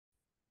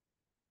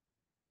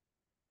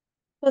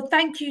Well,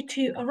 thank you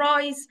to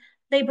Arise,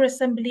 Labour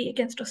Assembly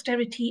Against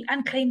Austerity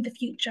and Claim the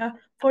Future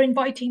for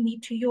inviting me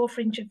to your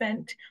fringe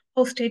event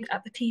hosted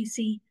at the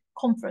TUC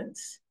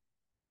conference.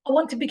 I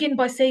want to begin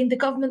by saying the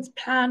government's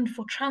plan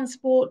for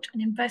transport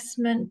and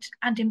investment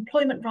and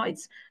employment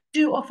rights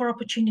do offer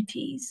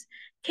opportunities.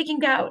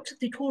 Kicking out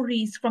the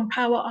Tories from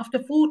power after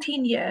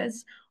 14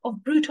 years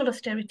of brutal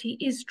austerity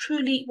is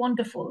truly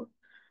wonderful.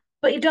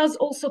 But it does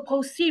also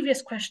pose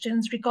serious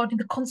questions regarding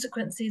the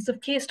consequences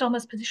of Keir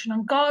Starmer's position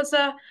on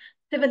Gaza,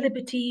 civil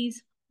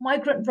liberties,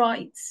 migrant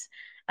rights,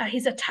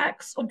 his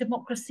attacks on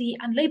democracy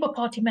and Labour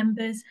Party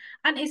members,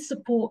 and his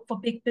support for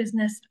big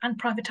business and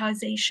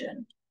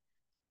privatisation.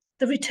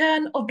 The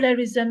return of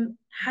Blairism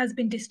has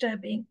been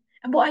disturbing.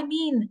 And what I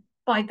mean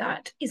by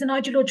that is an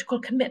ideological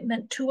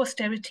commitment to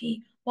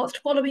austerity whilst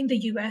following the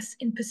US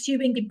in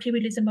pursuing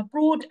imperialism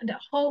abroad and at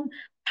home,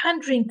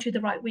 pandering to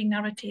the right-wing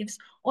narratives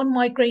on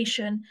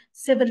migration,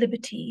 civil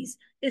liberties,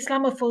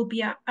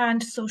 Islamophobia,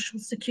 and social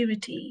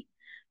security.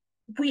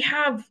 We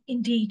have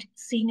indeed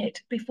seen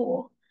it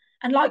before.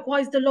 And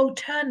likewise, the low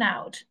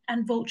turnout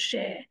and vote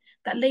share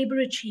that Labour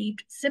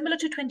achieved, similar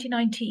to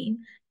 2019,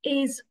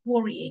 is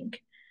worrying.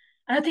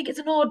 And I think it's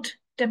an odd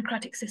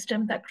democratic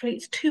system that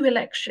creates two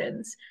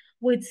elections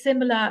with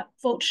similar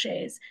vote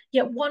shares,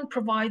 yet one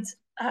provides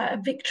a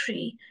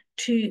victory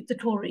to the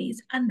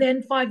Tories. And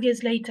then 5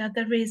 years later,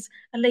 there is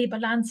a Labour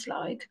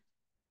landslide.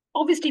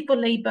 Obviously, for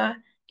Labour,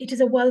 it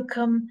is a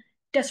welcome,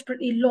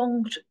 desperately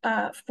longed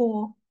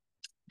for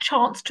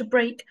chance to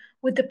break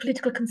with the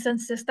political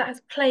consensus that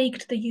has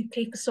plagued the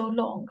UK for so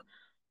long.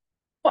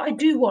 But I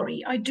do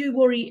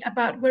worry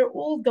about where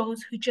all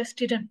those who just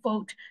didn't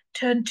vote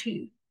turn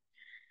to.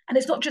 And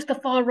it's not just the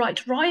far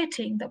right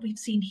rioting that we've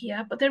seen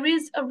here, but there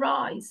is a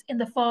rise in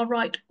the far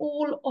right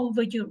all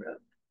over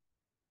Europe.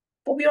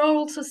 What we are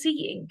also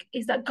seeing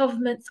is that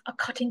governments are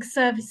cutting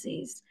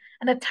services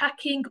and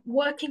attacking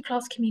working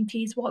class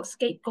communities while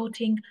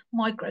scapegoating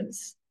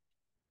migrants.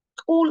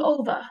 All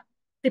over,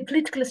 the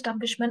political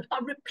establishment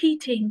are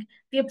repeating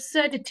the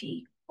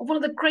absurdity of one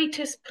of the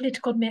greatest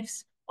political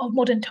myths of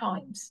modern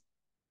times,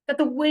 that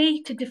the way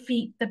to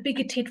defeat the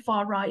bigoted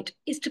far right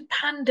is to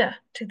pander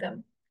to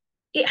them.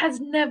 It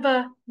has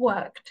never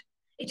worked.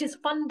 It is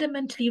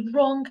fundamentally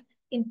wrong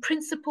in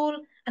principle,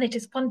 and it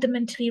is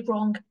fundamentally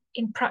wrong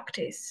in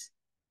practice.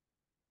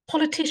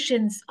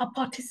 Politicians are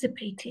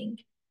participating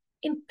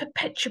in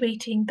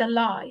perpetuating the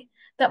lie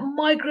that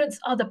migrants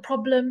are the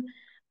problem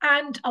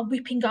and are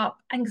whipping up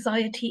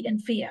anxiety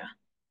and fear.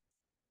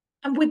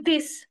 And with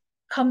this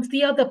comes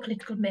the other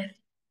political myth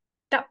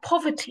that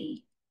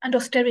poverty and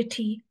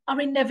austerity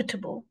are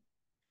inevitable,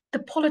 the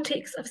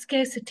politics of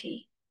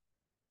scarcity,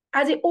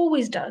 as it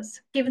always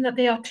does, given that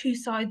they are two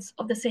sides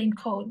of the same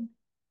coin.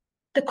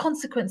 The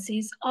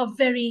consequences are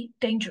very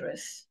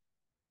dangerous.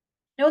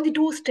 Now, on the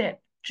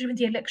doorstep during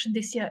the election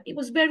this year, it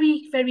was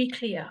very, very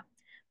clear.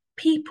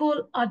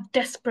 People are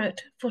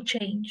desperate for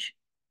change,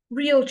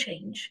 real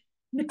change,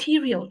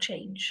 material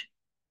change,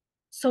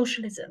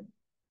 socialism.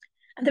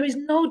 And there is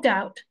no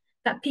doubt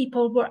that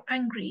people were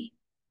angry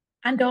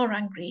and are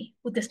angry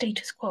with the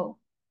status quo.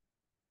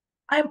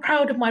 I am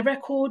proud of my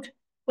record,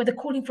 whether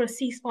calling for a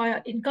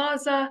ceasefire in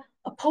Gaza,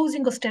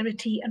 opposing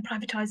austerity and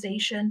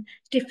privatisation,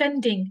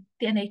 defending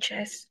the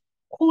NHS,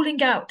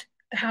 calling out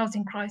the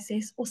housing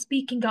crisis, or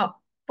speaking up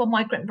for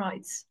migrant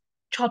rights,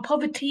 child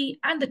poverty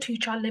and the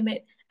two-child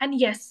limit, and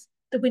yes,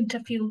 the winter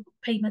fuel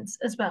payments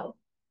as well.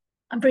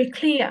 I'm very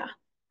clear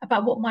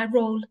about what my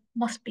role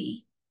must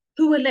be,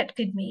 who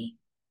elected me,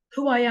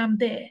 who I am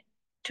there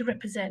to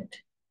represent.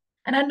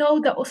 And I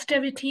know that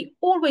austerity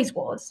always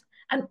was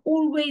and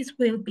always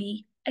will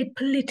be a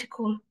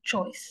political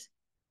choice.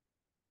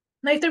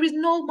 Now, if there is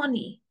no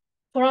money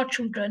for our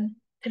children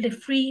to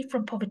live free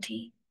from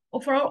poverty,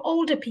 or for our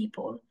older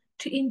people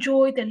to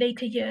enjoy their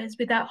later years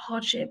without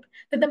hardship,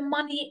 then the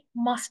money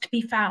must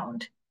be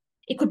found.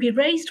 It could be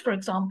raised, for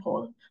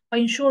example, by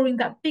ensuring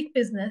that big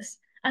business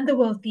and the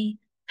wealthy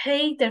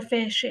pay their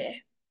fair share.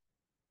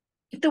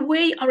 If the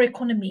way our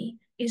economy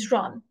is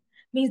run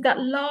means that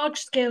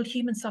large-scale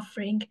human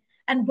suffering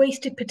and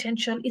wasted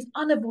potential is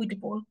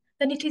unavoidable,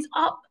 then it is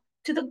up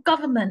to the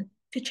government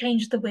to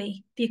change the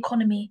way the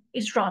economy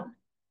is run.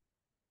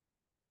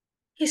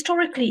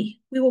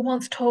 Historically, we were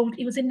once told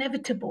it was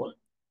inevitable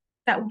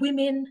that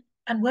women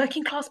and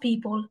working class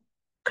people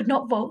could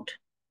not vote,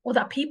 or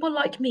that people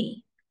like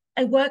me,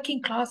 a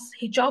working class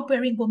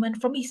hijab-wearing woman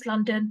from East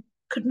London,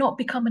 could not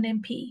become an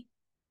MP.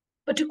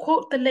 But to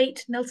quote the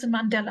late Nelson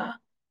Mandela,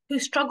 who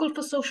struggled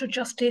for social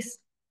justice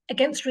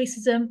against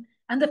racism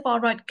and the far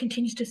right,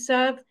 continues to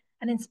serve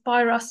and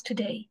inspire us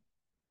today.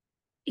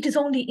 It is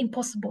only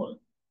impossible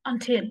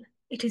until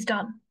it is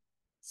done.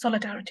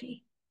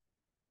 Solidarity.